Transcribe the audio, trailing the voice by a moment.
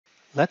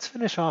Let's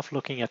finish off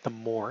looking at the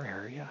More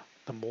area,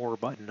 the More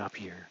button up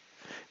here.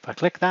 If I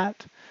click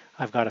that,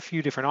 I've got a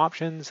few different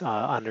options.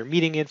 Under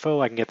meeting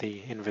info, I can get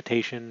the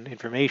invitation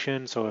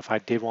information. So if I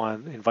did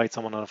want to invite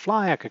someone on the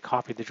fly, I could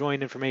copy the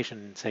join information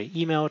and say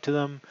email it to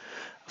them.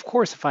 Of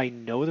course, if I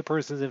know the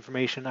person's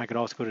information, I could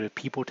also go to the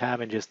People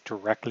tab and just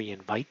directly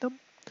invite them.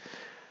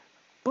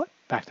 But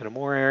back to the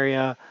More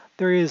area,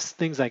 there is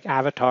things like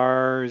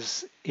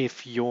avatars,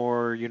 if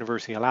your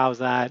university allows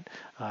that.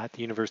 At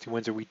the University of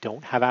Windsor, we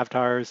don't have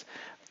avatars.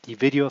 The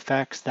video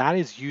effects, that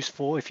is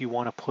useful if you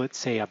want to put,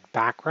 say, a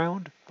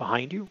background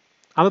behind you.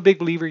 I'm a big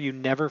believer you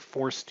never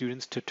force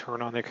students to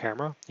turn on their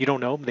camera. You don't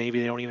know,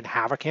 maybe they don't even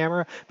have a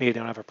camera, maybe they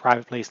don't have a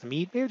private place to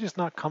meet, maybe they're just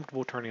not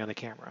comfortable turning on the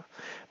camera.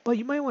 But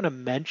you might want to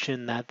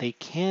mention that they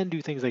can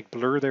do things like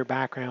blur their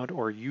background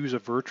or use a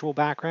virtual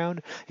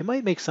background. It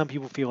might make some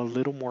people feel a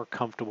little more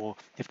comfortable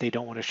if they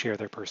don't want to share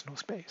their personal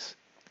space.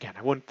 Again,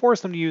 I wouldn't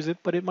force them to use it,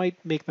 but it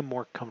might make them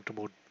more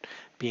comfortable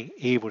being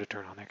able to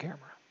turn on their camera.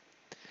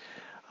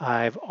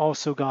 I've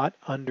also got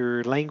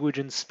under language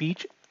and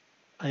speech,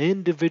 an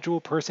individual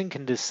person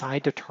can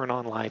decide to turn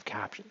on live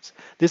captions.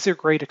 This is a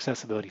great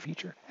accessibility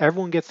feature.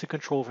 Everyone gets to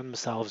control for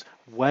themselves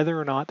whether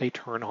or not they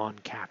turn on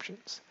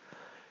captions.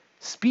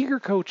 Speaker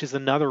Coach is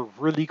another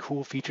really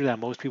cool feature that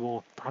most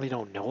people probably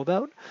don't know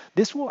about.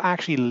 This will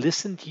actually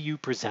listen to you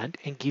present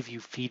and give you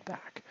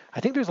feedback. I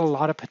think there's a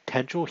lot of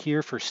potential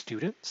here for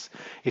students.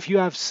 If you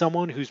have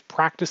someone who's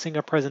practicing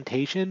a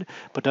presentation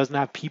but doesn't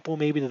have people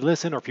maybe to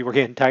listen, or people are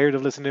getting tired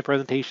of listening to a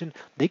presentation,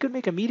 they could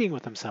make a meeting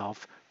with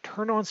themselves,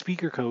 turn on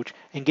Speaker Coach,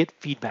 and get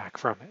feedback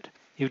from it.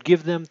 It would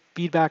give them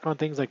feedback on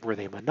things like were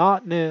they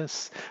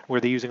monotonous,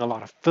 were they using a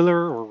lot of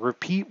filler or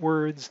repeat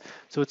words.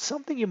 So it's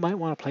something you might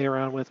want to play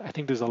around with. I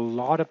think there's a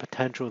lot of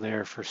potential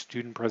there for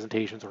student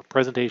presentations or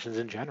presentations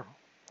in general.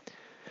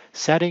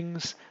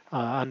 Settings,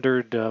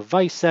 under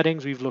device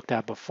settings we've looked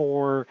at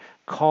before.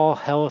 Call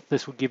health,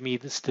 this would give me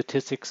the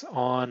statistics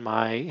on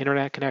my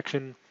internet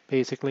connection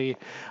basically.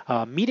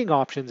 Meeting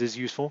options is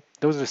useful.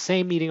 Those are the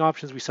same meeting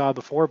options we saw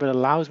before, but it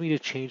allows me to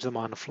change them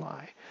on the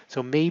fly.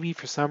 So maybe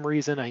for some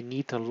reason I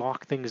need to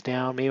lock things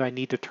down. Maybe I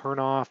need to turn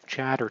off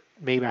chat, or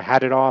maybe I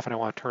had it off and I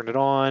want to turn it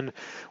on,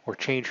 or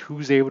change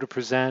who's able to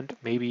present.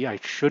 Maybe I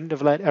shouldn't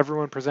have let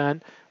everyone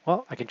present.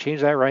 Well, I can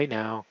change that right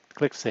now,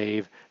 click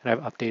save, and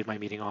I've updated my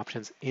meeting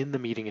options in the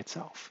meeting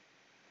itself.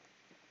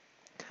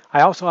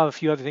 I also have a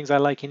few other things I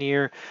like in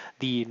here.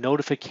 The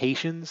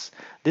notifications,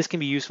 this can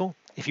be useful.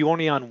 If you're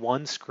only on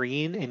one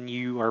screen and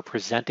you are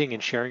presenting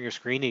and sharing your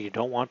screen and you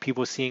don't want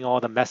people seeing all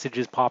the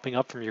messages popping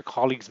up from your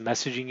colleagues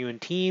messaging you in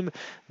team,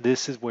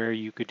 this is where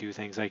you could do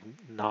things like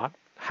not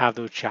have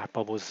those chat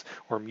bubbles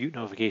or mute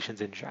notifications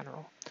in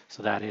general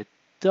so that it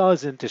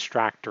doesn't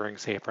distract during,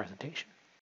 say, a presentation.